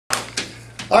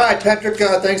All right, Patrick,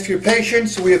 thanks for your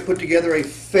patience. We have put together a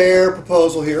fair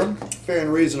proposal here, fair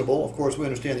and reasonable. Of course, we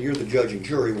understand that you're the judge and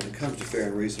jury when it comes to fair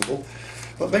and reasonable.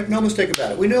 But make no mistake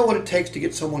about it, we know what it takes to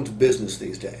get someone's business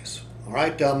these days. All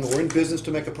right, we're in business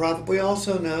to make a profit. We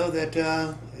also know that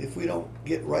if we don't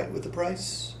get right with the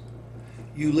price,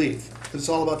 you leave. It's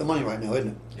all about the money right now, isn't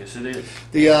it? Yes, it is.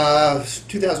 The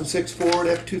 2006 Ford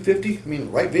F-250, I mean,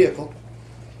 the right vehicle.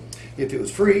 If it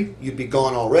was free, you'd be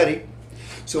gone already.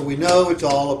 So we know it's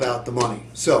all about the money.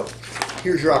 So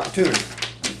here's your opportunity.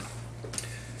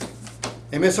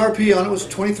 MSRP on it was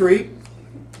 $23,000.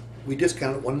 We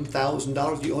discounted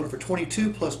 $1,000. You own it for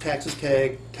 $22,000 plus taxes,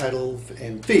 tag, title,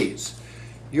 and fees.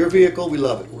 Your vehicle, we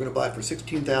love it. We're going to buy it for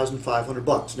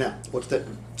 $16,500. Now, what's that?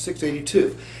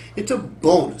 $682. It's a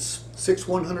bonus. 6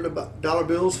 $100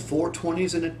 bills, 4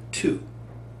 20s, and a 2.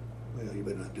 Well, you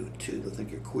better not do a 2. They'll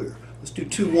think you're queer. Let's do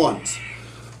 2 1s.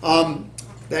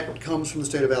 That comes from the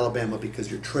state of Alabama because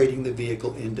you're trading the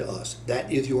vehicle into us. That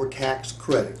is your tax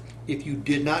credit. If you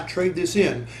did not trade this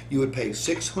in, you would pay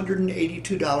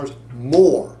 $682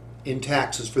 more in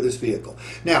taxes for this vehicle.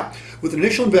 Now, with an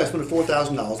initial investment of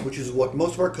 $4,000, which is what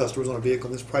most of our customers on a vehicle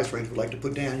in this price range would like to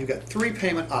put down, you've got 3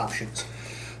 payment options.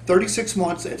 36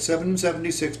 months at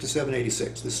 $776 to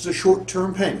 $786. This is a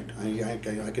short-term payment.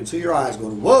 I can see your eyes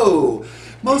going, whoa!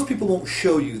 Most people won't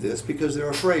show you this because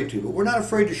they're afraid to, but we're not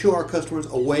afraid to show our customers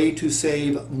a way to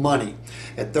save money.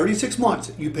 At 36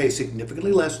 months, you pay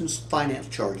significantly less in finance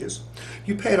charges.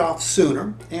 You pay it off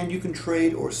sooner, and you can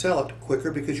trade or sell it quicker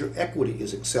because your equity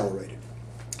is accelerated.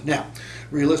 Now,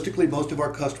 realistically, most of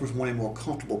our customers want a more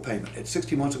comfortable payment. At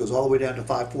 60 months, it goes all the way down to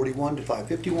 $541 to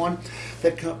 $551.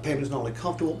 That payment is not only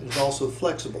comfortable, it is also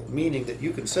flexible, meaning that you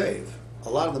can save a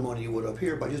lot of the money you would up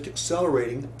here by just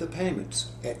accelerating the payments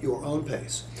at your own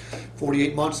pace.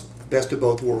 48 months, best of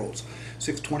both worlds.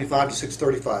 $625 to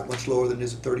 $635, much lower than it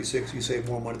is at 36. You save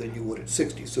more money than you would at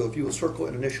 60. So if you will circle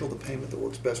and initial the payment that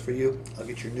works best for you, I'll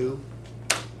get your new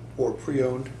or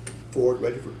pre-owned Ford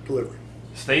ready for delivery.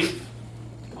 Steve,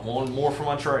 I wanted more for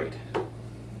my trade.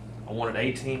 I wanted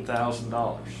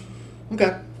 $18,000.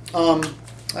 Okay.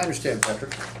 I understand,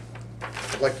 Patrick.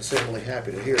 I'd like to say I'm really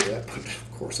happy to hear that, but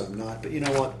of course I'm not. But you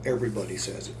know what? Everybody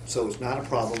says it. So it's not a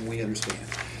problem. We understand.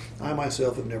 I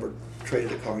myself have never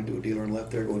traded a car into a dealer and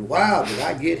left there going, wow, did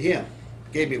I get him?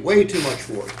 Gave me way too much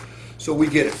for it. So we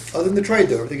get it. Other than the trade,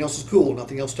 though, everything else is cool.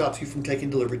 Nothing else stops you from taking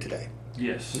delivery today.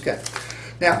 Yes. Okay.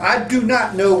 Now, I do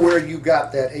not know where you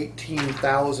got that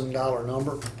 $18,000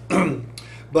 number,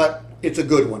 but it's a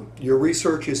good one. Your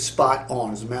research is spot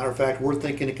on. As a matter of fact, we're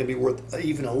thinking it can be worth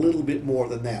even a little bit more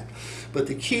than that. But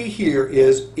the key here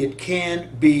is it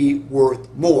can be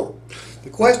worth more.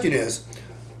 The question is,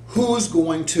 who's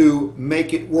going to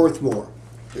make it worth more?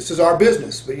 This is our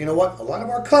business, but you know what? A lot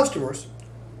of our customers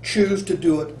choose to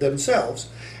do it themselves.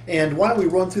 And why don't we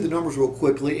run through the numbers real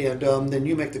quickly, and then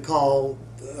you make the call,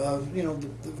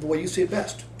 the way you see it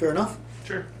best. Fair enough?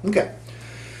 Sure. Okay.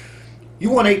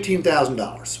 You want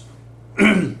 $18,000.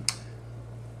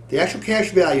 The actual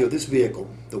cash value of this vehicle,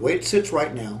 the way it sits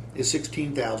right now, is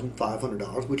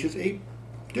 $16,500, which is a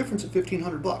difference of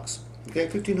 $1,500. Okay,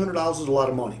 $1,500 is a lot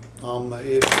of money.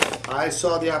 If I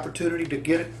saw the opportunity to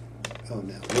get it, oh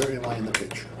no, where am I in the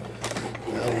picture?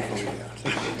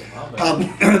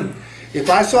 If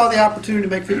I saw the opportunity to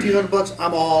make $1,500,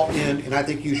 I'm all in, and I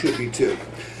think you should be too.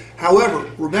 However,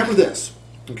 remember this.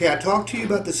 Okay, I talked to you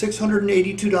about the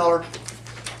 $682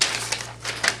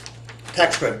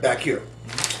 tax credit back here.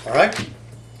 All right?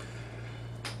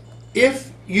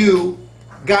 If you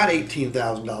got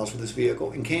 $18,000 for this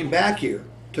vehicle and came back here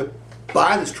to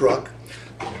buy this truck,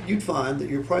 you'd find that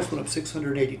your price went up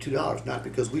 $682, not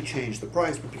because we changed the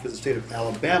price, but because the state of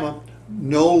Alabama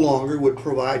no longer would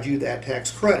provide you that tax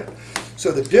credit.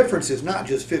 So the difference is not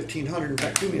just $1,500. In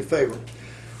fact, do me a favor.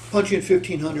 Punch in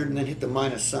 $1,500 and then hit the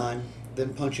minus sign,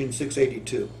 then punch in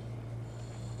 $682.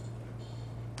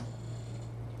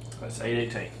 That's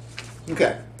 $818.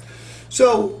 Okay.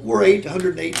 So we're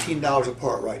 $818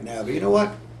 apart right now. But you know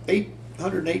what?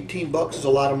 $818 is a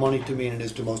lot of money to me, and it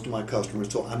is to most of my customers.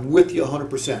 So I'm with you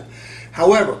 100%.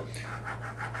 However,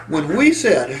 when we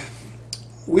said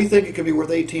we think it can be worth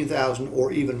 $18,000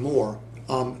 or even more,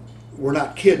 we're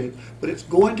not kidding, but it's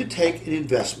going to take an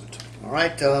investment. All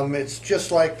right? It's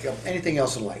just like anything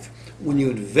else in life. When you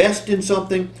invest in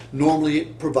something, normally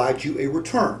it provides you a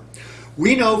return.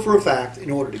 We know for a fact,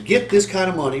 in order to get this kind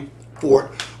of money for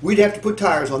it, we'd have to put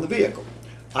tires on the vehicle.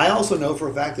 I also know for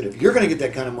a fact that if you're going to get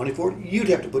that kind of money for it, you'd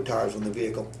have to put tires on the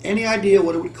vehicle. Any idea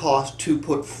what it would cost to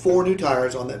put 4 new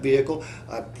tires on that vehicle?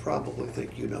 I probably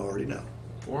think you already know.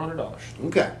 $400.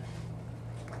 Okay.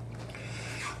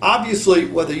 Obviously,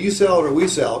 whether you sell it or we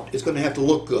sell it, it's going to have to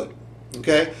look good.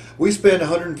 Okay? We spend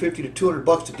 150 to 200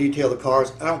 bucks to detail the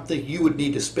cars. I don't think you would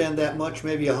need to spend that much,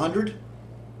 maybe 100.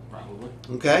 Probably.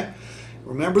 Okay?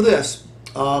 Remember this.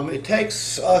 It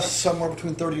takes us somewhere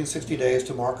between 30 and 60 days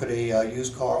to market a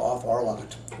used car off our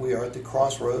lot. We are at the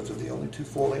crossroads of the only two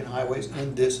four-lane highways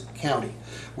in this county.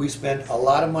 We spend a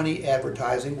lot of money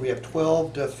advertising. We have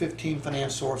 12 to 15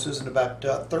 finance sources and about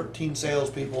 13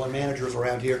 salespeople and managers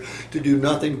around here to do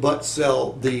nothing but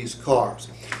sell these cars.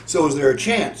 So is there a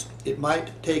chance it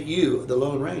might take you, the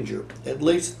Lone Ranger, at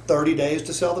least 30 days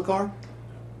to sell the car?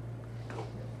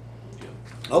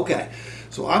 Okay.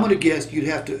 So I'm going to guess you'd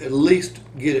have to at least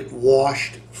get it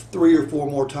washed 3 or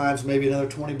 4 more times, maybe another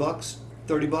 20 bucks,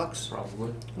 30 bucks.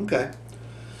 Probably. Okay.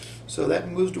 So that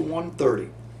moves to 130.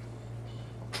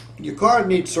 Your car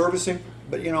needs servicing,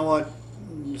 but you know what?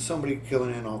 Somebody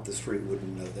coming in off the street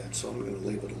wouldn't know that, so I'm going to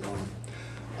leave it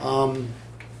alone.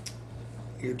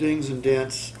 Your dings and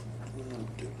dents,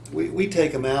 we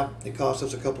take them out. It costs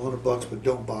us a couple $100, but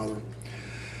don't bother.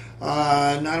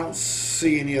 And I don't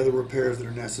see any other repairs that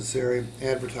are necessary.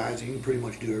 Advertising, you can pretty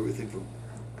much do everything for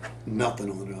nothing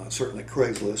on certainly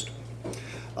Craigslist.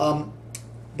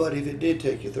 But if it did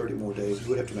take you 30 more days, you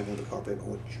would have to make another car payment,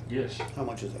 wouldn't you? Yes. How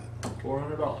much is that?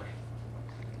 $400.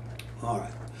 All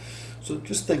right. So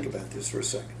just think about this for a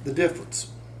second. The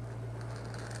difference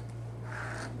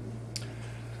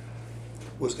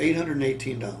was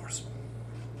 $818.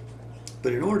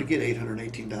 But in order to get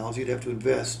 $818, you'd have to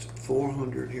invest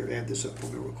 400. Here, add this up for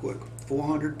me real quick.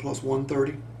 400 plus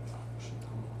 130.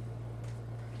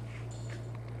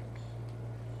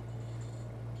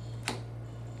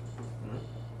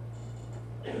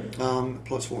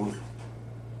 Plus 400.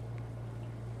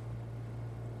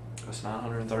 That's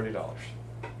 $930.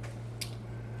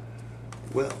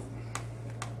 Well,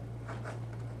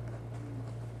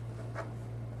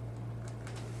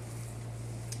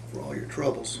 for all your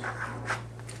troubles,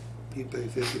 you pay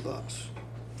 50 bucks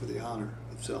for the honor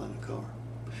of selling a car.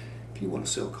 If you want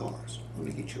to sell cars, let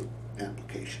me get you an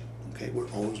application. Okay, we're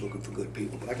always looking for good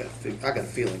people, but I got a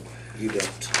feeling you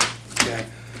don't. Okay,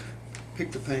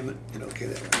 pick the payment and okay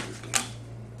that right here, please.